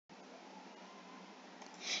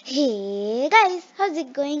Hey guys, how's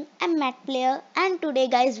it going? I'm Madplayer and today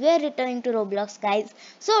guys we are returning to Roblox guys.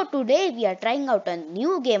 So today we are trying out a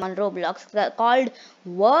new game on Roblox called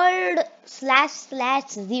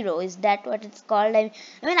World//Zero. Is that what it's called? I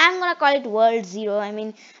mean I'm gonna call it World Zero. I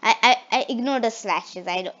ignore the slashes.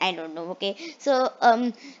 I don't know. Okay. So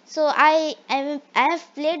I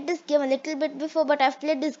have played this game a little bit before, but I've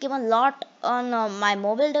played this game a lot on my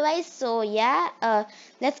mobile device. So yeah.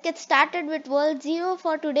 Let's get started with World Zero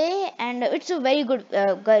for today, and it's a very good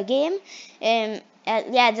game.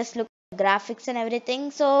 Yeah, just look at the graphics and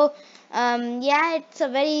everything. So, yeah, it's a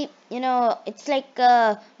very it's like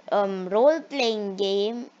a role-playing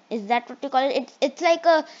game. Is that what you call it? It's like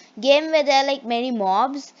a game where there are like many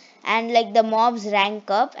mobs, and like the mobs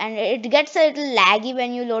rank up, and it gets a little laggy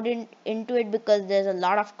when you load into it because there's a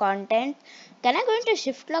lot of content. Can I go into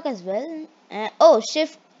shift lock as well? Oh,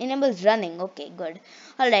 shift enables running. Okay, good.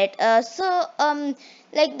 All right.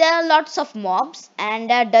 Like there are lots of mobs and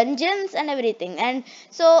dungeons and everything. And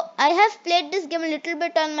so I have played this game a little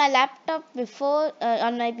bit on my laptop before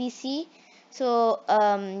on my PC. So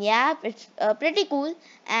yeah, it's pretty cool.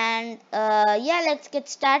 And yeah, let's get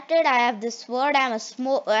started. I have this sword. I'm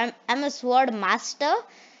a sword master.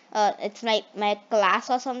 It's like my class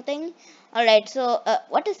or something. All right. So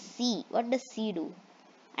what is C? What does C do?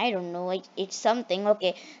 I don't know. It's something.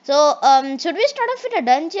 Okay. So, should we start off with a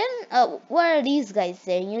dungeon? What are these guys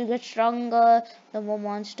saying? You'll get stronger the more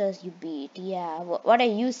monsters you beat. Yeah. What are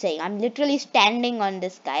you saying? I'm literally standing on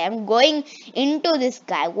this guy. I'm going into this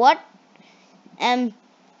guy. What? Um,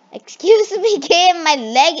 excuse me, game. My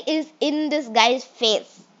leg is in this guy's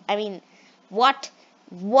face. I mean, what?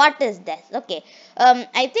 What is this? Okay.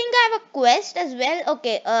 I think I have a quest as well.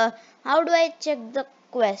 Okay. How do I check the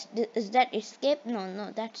quest? Is that escape?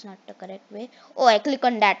 No, that's not the correct way. Oh, I click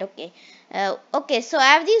on that. Okay. Okay. So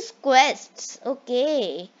I have these quests.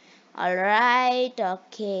 Okay. All right.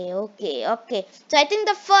 Okay. So I think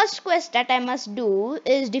the first quest that I must do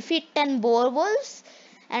is defeat 10 boar wolves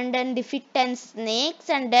and then defeat 10 snakes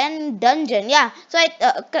and then dungeon. Yeah, so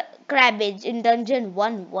Crabbage in dungeon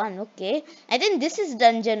 1-1. Okay, I think this is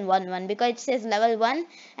dungeon 1-1 because it says level 1,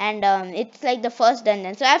 and it's like the first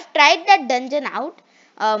dungeon. So I've tried that dungeon out,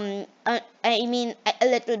 I mean a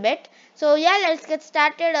little bit. So yeah, let's get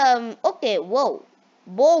started. Okay, whoa,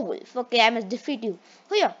 Beowulf. Okay, I must defeat you.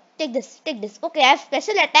 Here, take this. Okay, I have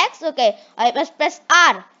special attacks. Okay, I must press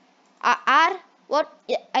R. R? What?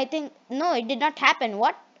 Yeah, I think no, it did not happen.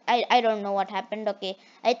 What? I don't know what happened. Okay,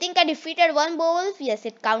 I think I defeated one Beowulf. Yes,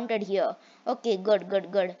 it counted here. Okay, good.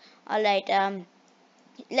 All right.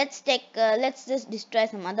 Let's just destroy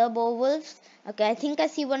some other Beowulfs. Okay, I think I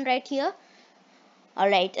see one right here. All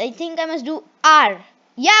right, I think I must do R.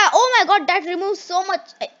 Yeah. Oh my God, that removes so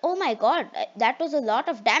much. Oh my God, that was a lot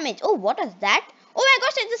of damage. Oh, what was that? Oh my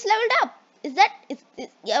gosh, I just leveled up. Is that?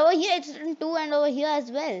 Yeah, over here it's written 2 and over here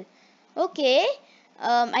as well. Okay.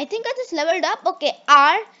 I think I just leveled up. Okay,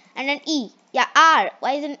 R and then E. Yeah, R.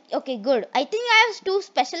 Why isn't okay? Good. I think I have 2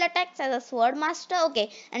 special attacks as a sword master. Okay,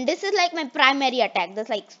 and this is like my primary attack. That's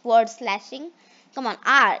like sword slashing. Come on,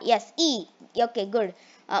 R. Yes, E. Okay, good.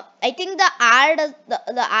 I think the R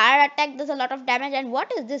attack does a lot of damage. And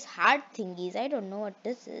what is this heart thingies? I don't know what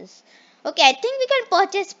this is. Okay, I think we can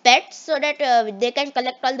purchase pets so that they can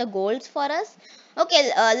collect all the golds for us.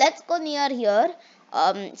 Okay, let's go near here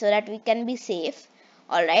so that we can be safe.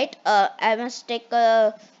 All right. I must take.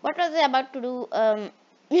 What was I about to do?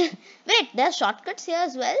 Wait, there are shortcuts here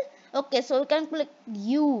as well. Okay, so we can click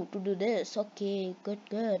U to do this. Okay,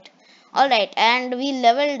 good. All right, and we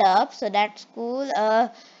leveled up, so that's cool.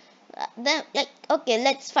 Then like okay,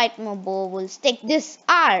 let's fight more wolves. Take this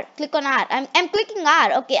R. Click on R. I'm clicking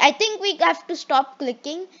R. Okay, I think we have to stop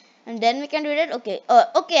clicking, and then we can do it. Okay.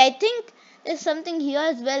 Okay. I think there's something here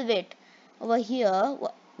as well. Wait, over here.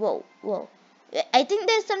 Whoa. I think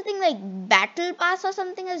there's something like battle pass or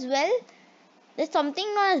something as well. There's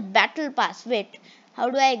something known as battle pass. Wait, how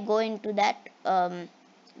do I go into that?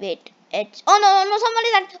 Wait. It's oh no,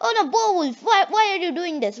 somebody that oh no, Beowulf. Why are you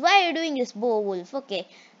doing this? Why are you doing this, Beowulf? Okay.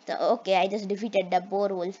 So, okay, I just defeated the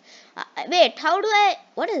Beowulf. Wait, how do I?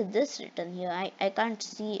 What is this written here? I can't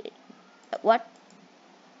see it. What?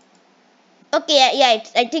 Okay, yeah,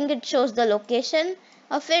 I think it shows the location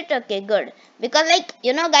of it. Okay, good. Because like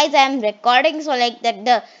guys, I'm recording, so like that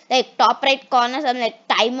the like top right corner, some like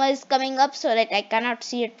timer is coming up, so that I cannot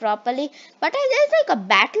see it properly. But there's like a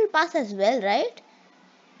battle pass as well, right?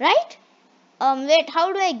 Right? Wait,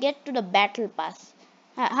 how do I get to the battle pass?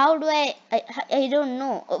 How do I don't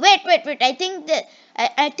know. Oh, wait. I think that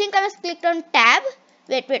I think I must click on tab.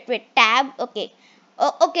 Wait. Tab. Okay.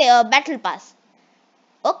 Oh, okay. Battle pass.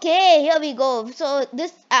 Okay, here we go. So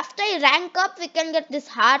this after I rank up, we can get this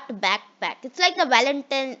heart backpack. It's like the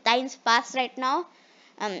Valentine's pass right now.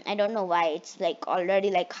 I don't know why it's like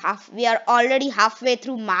already like half. We are already halfway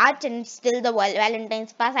through March and it's still the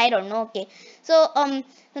Valentine's pass. I don't know. Okay, so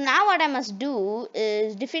so now what I must do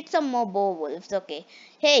is defeat some more bow wolves. Okay,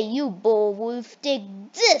 hey you bow wolf, take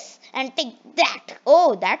this and take that.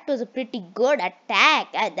 Oh, that was a pretty good attack.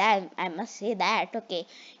 I must say that. Okay,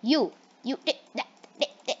 you take that.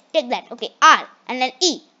 Take that. Okay, R and then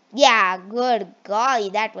E. Yeah, good golly,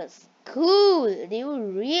 that was cool. They were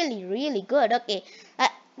really, really good. Okay,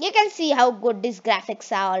 you can see how good these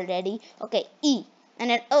graphics are already. Okay, E. And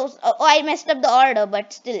then I messed up the order,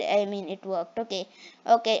 but still, I mean, it worked. Okay,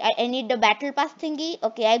 okay. I need the battle pass thingy.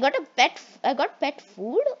 Okay, I got a pet. I got pet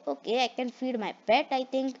food. Okay, I can feed my pet. I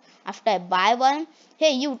think after I buy one.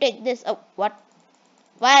 Hey, you take this. Oh, what?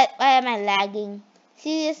 Why am I lagging?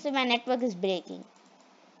 Seriously, my network is breaking.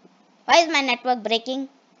 Why is my network breaking?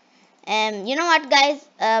 You know what, guys?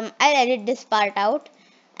 I'll edit this part out,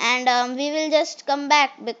 and we will just come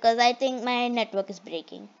back because I think my network is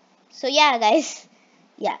breaking. So yeah, guys.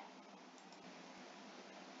 Yeah.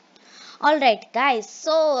 All right, guys.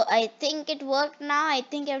 So I think it worked now. I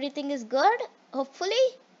think everything is good. Hopefully.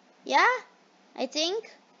 Yeah. I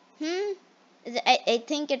think. Hmm. I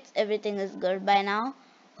think it's everything is good by now.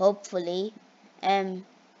 Hopefully. Um.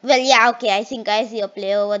 Well, yeah. Okay. I think I see a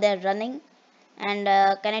player over there running. And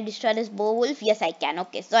can I destroy this bow wolf? Yes, I can.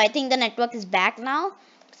 Okay, so I think the network is back now.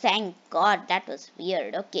 Thank God, that was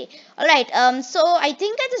weird. Okay, all right. So I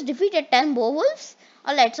think I just defeated 10 bow wolves.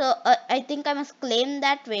 All right, so I think I must claim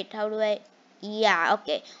that. Wait, how do I? Yeah,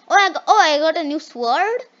 okay. I got a new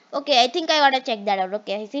sword. Okay, I think I gotta check that out.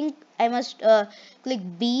 Okay, I think I must click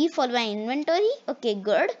B for my inventory. Okay,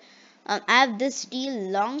 good. I have this steel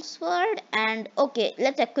longsword, and okay,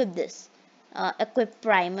 let's equip this. Equip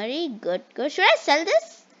primary. Good, good. Should I sell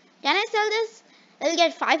this? Can I sell this? I'll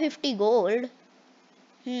get 550 gold.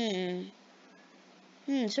 Hmm.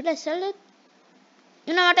 Should I sell it?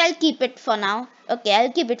 You know what? I'll keep it for now. Okay,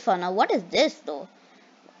 I'll keep it for now. What is this though?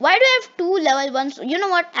 Why do I have two level ones? You know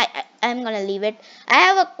what? I'm gonna leave it. I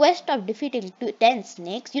have a quest of defeating 10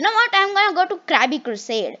 snakes. You know what? I'm gonna go to Krabby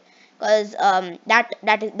Crusade because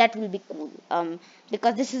that will be cool.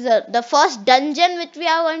 Because this is the first dungeon which we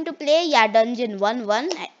are going to play. Yeah, dungeon 1-1.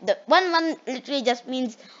 The 1-1 literally just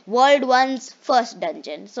means world one's first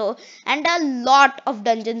dungeon. So and a lot of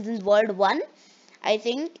dungeons in world 1. I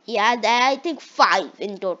think, yeah, I think five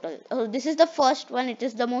in total. So this is the first one. It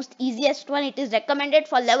is the most easiest one. It is recommended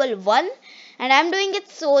for level 1, and I'm doing it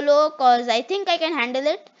solo cause I think I can handle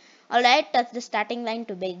it. All right, touch the starting line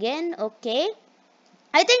to begin. Okay,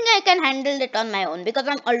 I think I can handle it on my own because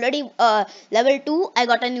I'm already level 2. I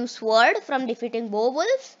got a new sword from defeating bow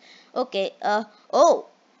wolves. Okay. Oh.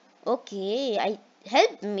 Okay, I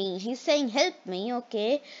help me. He's saying help me.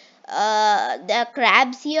 Okay. There are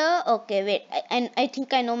crabs here. Okay, wait. And I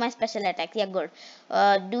think I know my special attack. Yeah, good.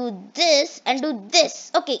 Do this and do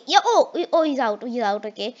this. Okay. Yeah. Oh, he's out. He's out.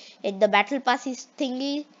 Okay. The battle pass is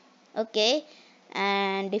thingy. Okay.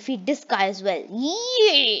 And defeat this guy as well.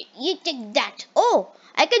 Yeah, you take that. Oh,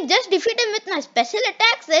 I can just defeat him with my special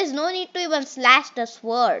attacks. There's no need to even slash the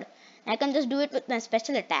sword. I can just do it with my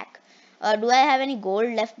special attack. Do I have any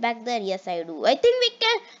gold left back there? Yes, I do. I think we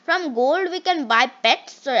can, from gold, we can buy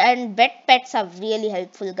pets, and pets are really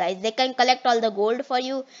helpful, guys. They can collect all the gold for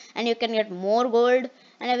you, and you can get more gold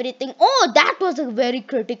and everything. Oh, that was a very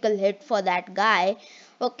critical hit for that guy.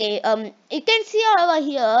 Okay, you can see over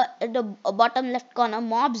here at the bottom left corner,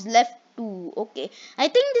 mobs left too. Okay, I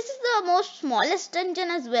think this is the most smallest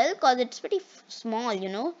dungeon as well, cause it's pretty small, you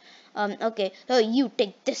know. Okay, so you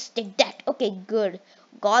take this, take that. Okay, good.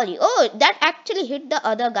 Golly. Oh, that actually hit the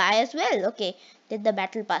other guy as well. Okay. Did the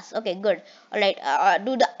battle pass. Okay, good. Alright.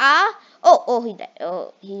 Do the ah. Oh, he died.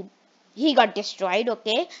 Oh, he got destroyed.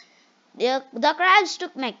 Okay. The crabs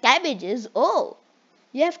took my cabbages. Oh,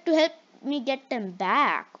 you have to help me get them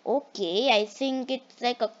back. Okay, I think it's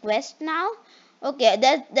like a quest now. Okay,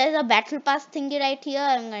 there's a battle pass thingy right here.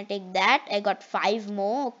 I'm gonna take that. I got 5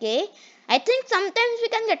 more. Okay. I think sometimes we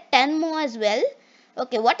can get 10 more as well.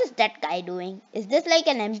 Okay, what is that guy doing? Is this like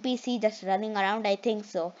an NPC just running around? I think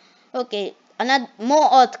so. Okay, another more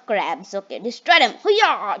earth crabs. Okay, destroy them.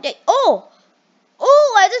 Hoo-yah! Oh,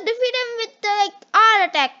 oh! I just defeat him with the like R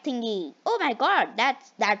attack thingy. Oh my God,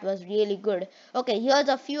 that was really good. Okay, here's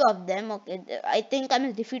a few of them. Okay, I think I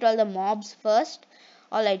must defeat all the mobs first.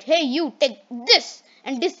 Alright, hey, you take this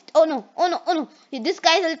and this. Oh no, oh no, oh no. This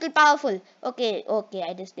guy is a little powerful. Okay, okay,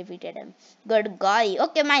 I just defeated him. Good guy.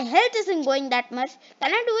 Okay, my health isn't going that much.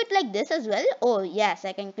 Can I do it like this as well? Oh, yes,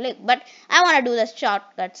 I can click. But I want to do the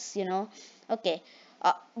shortcuts, Okay,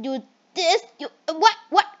 do this.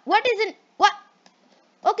 What isn't, what?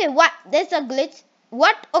 Okay, what? There's a glitch.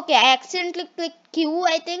 What? Okay, I accidentally clicked Q,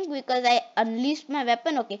 I think, because I unleashed my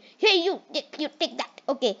weapon. Okay, hey, you take that.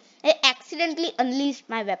 Okay, I accidentally unleashed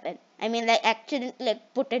my weapon. I mean, like, accidentally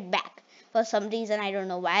like, put it back for some reason. I don't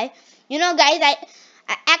know why. Guys, I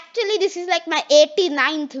actually, this is like my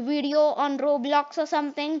 89th video on Roblox or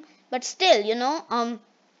something. But still,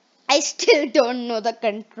 I still don't know the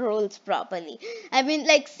controls properly. I mean,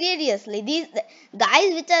 like, seriously, these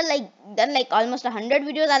guys which are like done like almost 100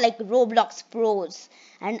 videos are like Roblox pros.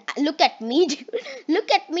 And look at me, dude. Look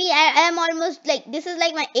at me. I am almost like, this is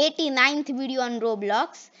like my 89th video on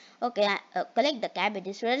Roblox. Okay, collect the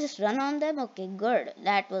cabbages. Should I just run on them? Okay, good.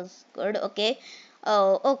 That was good. Okay.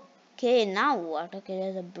 Oh, okay. Now what? Okay,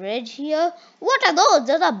 there's a bridge here. What are those?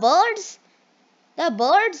 Those are birds? There are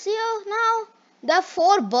birds here now? There are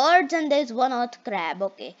 4 birds and there's one earth crab.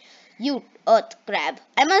 Okay. You earth crab.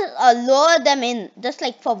 I must lower them in just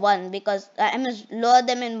like for one, because I must lower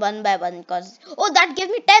them in one by one, because oh, that gave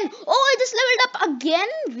me 10. Oh, I just leveled up again.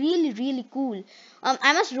 Really, really cool.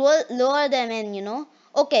 I must lower them in.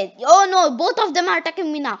 Okay. Oh no, both of them are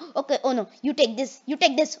attacking me now. Okay. Oh no, you take this. You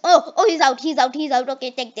take this. Oh, he's out. He's out. He's out.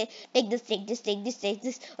 Okay, take this. Take this. Take this. Take this. Take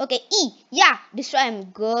this. Okay. Yeah, destroy him.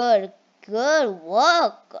 Good. Good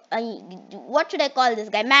work. What should I call this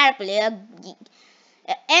guy? Madplayer.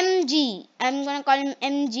 MG. I'm gonna call him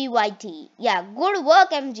MGYT. Yeah, good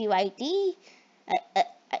work, MGYT.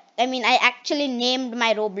 I mean, I actually named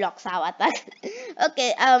my Roblox avatar.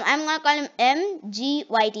 Okay, I'm gonna call him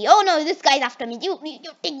MGYT. Oh no, this guy's after me. You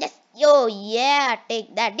take this. Yo, yeah,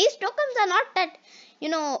 take that. These tokens are not that, you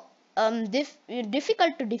know,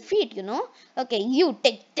 difficult to defeat. Okay, you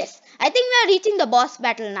take this. I think we are reaching the boss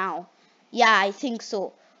battle now. Yeah, I think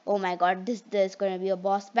so. Oh my god, there's gonna be a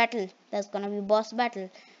boss battle. There's gonna be a boss battle.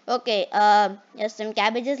 Okay, there's some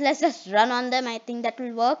cabbages. Let's just run on them. I think that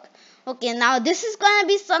will work. Okay, now this is gonna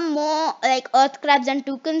be some more like earth crabs and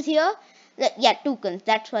toucans here. Yeah, toucans.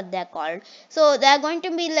 That's what they're called. So they're going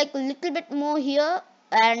to be like a little bit more here.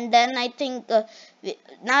 And then I think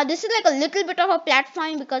now this is like a little bit of a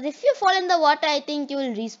platform, because if you fall in the water, I think you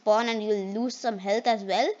will respawn and you will lose some health as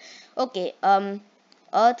well. Okay,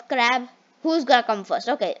 earth crab. Who's gonna come first?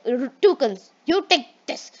 Okay, toucans. You take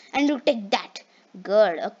this and you take that.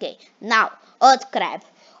 Good. Okay. Now, earth crab.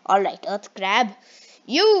 All right, earth crab.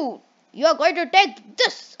 You are going to take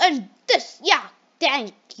this and this. Yeah.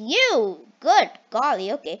 Thank you. Good.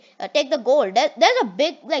 Golly. Okay. Take the gold. There's a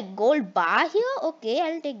big like gold bar here. Okay,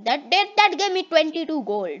 I'll take that. That gave me 22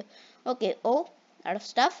 gold. Okay. Oh, lot of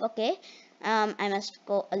stuff. Okay. I must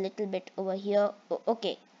go a little bit over here.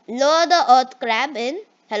 Okay. Lure the earth crab in.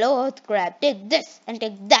 Hello, earth crab. Take this and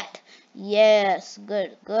take that. Yes,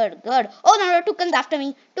 good, good, good. Oh no, no, toucans after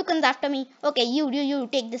me. Toucans after me. Okay, you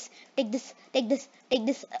take this, take this, take this, take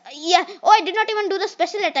this. Yeah. Oh, I did not even do the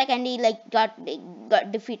special attack, and he like got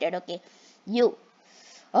defeated. Okay, you,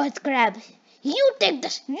 earth crab. You take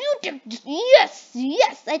this. You take this. Yes,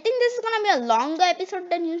 yes. I think this is gonna be a longer episode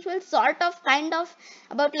than usual. Sort of, kind of,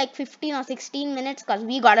 about like 15 or 16 minutes, cause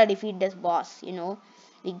we gotta defeat this boss.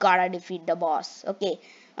 We gotta defeat the boss. Okay.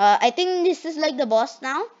 I think this is like the boss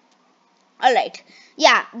now. Alright.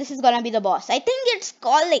 Yeah, this is gonna be the boss. I think it's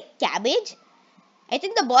called like Cabbage. I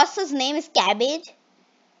think the boss's name is Cabbage.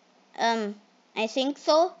 I think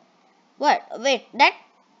so. What? Wait,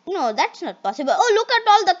 no, that's not possible. Oh, look at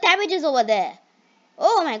all the cabbages over there.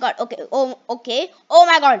 Oh my god. Okay. Oh, okay. Oh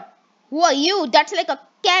my god. Who are you? That's like a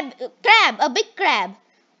crab, a big crab.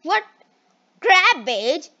 What?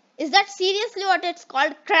 Crabbage? Is that seriously what it's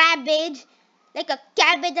called? Crabbage? Like a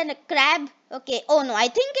cabbage and a crab? Okay. Oh no, I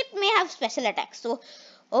think it may have special attacks. So,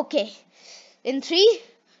 okay. In 3,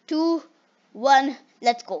 2, 1,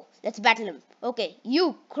 let's go. Let's battle him. Okay.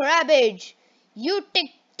 You, Crabbage. You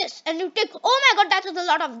take this and you take. Oh my god,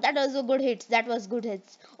 that was a good hits. That was good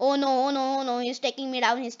hits. Oh no, oh no, oh no. He's taking me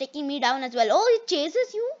down. He's taking me down as well. Oh, he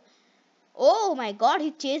chases you. Oh my god,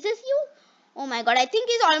 he chases you. Oh my god, I think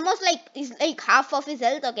he's like half of his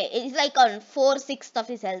health. Okay, he's like on 4/6 of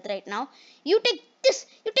his health right now. You take this,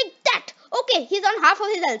 you take that. Okay, he's on half of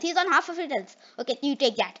his health. He's on half of his health. Okay, you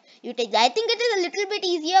take that. You take that. I think it is a little bit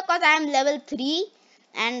easier because I am level 3.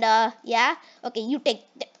 And yeah. Okay, you take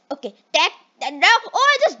that. Okay, take that now. Oh,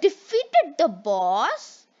 I just defeated the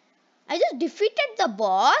boss.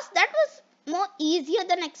 That was more easier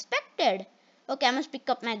than expected. Okay, I must pick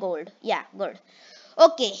up my gold. Yeah, good.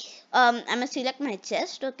 Okay, I'm gonna select my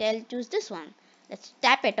chest. Okay, I'll choose this one. Let's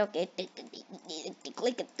tap it. Okay,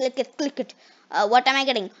 click it, click it, click it. What am I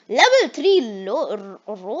getting? Level 3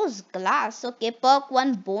 rose glass. Okay, perk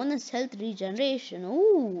 1 bonus health regeneration.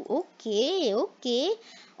 Ooh, okay, okay.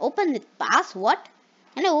 Open with pass. What?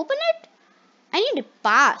 Can I open it? I need a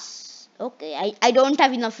pass. Okay, I don't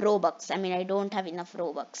have enough Robux. I mean, I don't have enough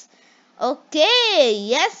Robux. Okay,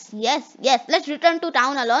 yes, yes, yes. Let's return to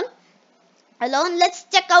town alone. Let's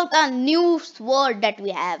check out our new sword that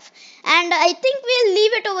we have, and I think we'll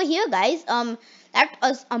leave it over here, guys. That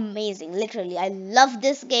was amazing, literally. I love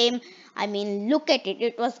this game. I mean, look at it,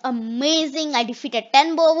 it was amazing. I defeated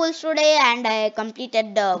 10 bowls today, and I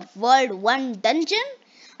completed the world 1 dungeon.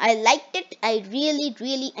 I liked it. I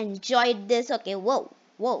really enjoyed this. Okay, whoa,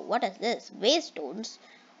 what is this? Waystones.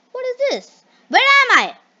 What is this? Where am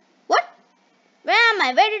I? What? Where am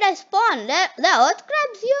I? Where did I spawn? There are earth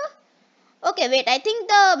crabs here. Okay, wait. I think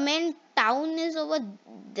the main town is over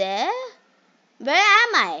there. Where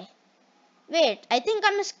am I? Wait, I think I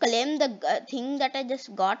must claim the thing that I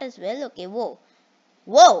just got as well. Okay, whoa.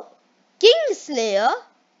 Whoa. Kingslayer?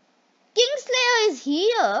 Kingslayer is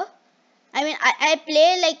here. I mean, I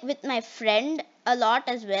play like with my friend a lot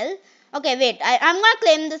as well. Okay, wait. I'm gonna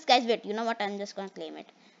claim this, guys. Wait, you know what? I'm just gonna claim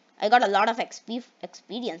it. I got a lot of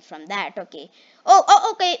experience from that. Okay.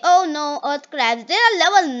 Okay. Oh no, earth crabs. There are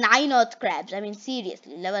level 9 earth crabs. I mean,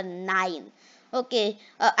 seriously, level 9. Okay.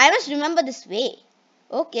 I must remember this way.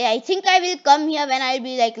 Okay, I think I will come here when I'll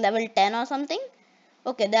be like level 10 or something.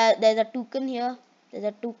 Okay, there's a toucan here. There's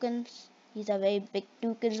a toucans. These are very big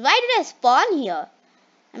toucans. Why did I spawn here?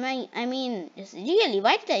 I mean, really,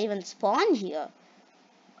 why did I even spawn here?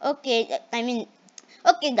 Okay, I mean,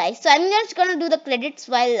 okay, guys. So I'm just gonna do the credits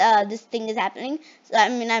while this thing is happening. So I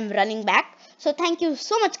mean, I'm running back. So thank you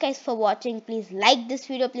so much, guys, for watching. Please like this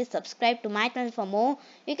video. Please subscribe to my channel for more.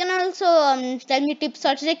 You can also tell me tips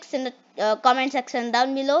or tricks in the comment section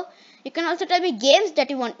down below. You can also tell me games that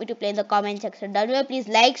you want me to play in the comment section down below. Please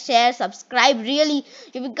like, share, subscribe, really,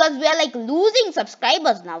 because we are like losing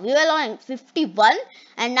subscribers now. We were on 51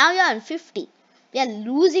 and now we are on 50. We are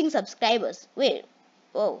losing subscribers. Wait,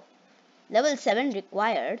 oh, level 7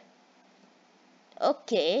 required.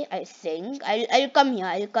 Okay, I think I'll come here.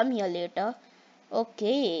 I'll come here later.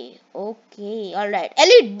 Okay, okay, all right.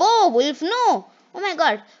 Elite bow wolf, no. Oh my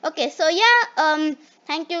god. Okay, so yeah,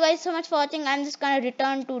 thank you guys so much for watching. I'm just gonna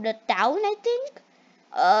return to the town, I think.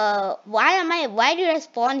 Why did I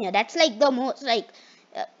spawn here? That's like the most like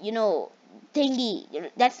thingy.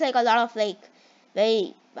 That's like a lot of like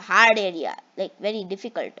very hard area, like very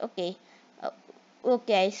difficult. Okay. Uh,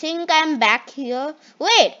 okay, I think I'm back here.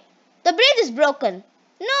 Wait, the bridge is broken.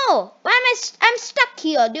 No, why am I'm stuck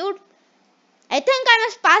here, dude. I think I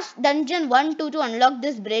must pass dungeon 1 2 to unlock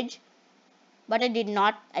this bridge. But I did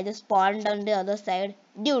not. I just spawned on the other side.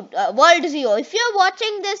 Dude, World Zero, if you're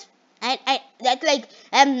watching this, that's like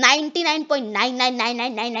I'm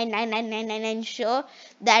 99.999999999 sure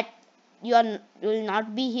that you will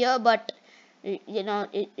not be here, but you're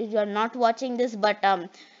not watching this, but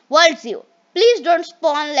World Zero, please don't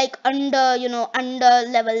spawn like under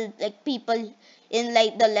level like people in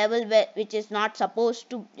like the level which is not supposed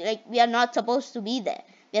to, like we are not supposed to be there.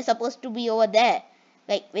 We are supposed to be over there,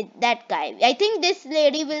 like with that guy. I think this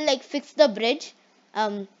lady will like fix the bridge.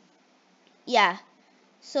 Yeah.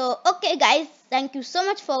 So okay, guys, thank you so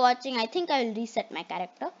much for watching. I think I will reset my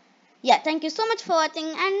character. Yeah, thank you so much for watching,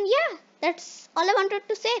 and yeah, that's all I wanted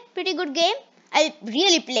to say. Pretty good game. I'll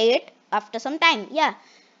really play it after some time. Yeah.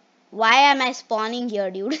 Why am I spawning here,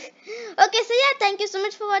 dude? Okay, so yeah, thank you so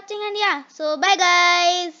much for watching, and yeah, so bye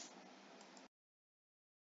guys.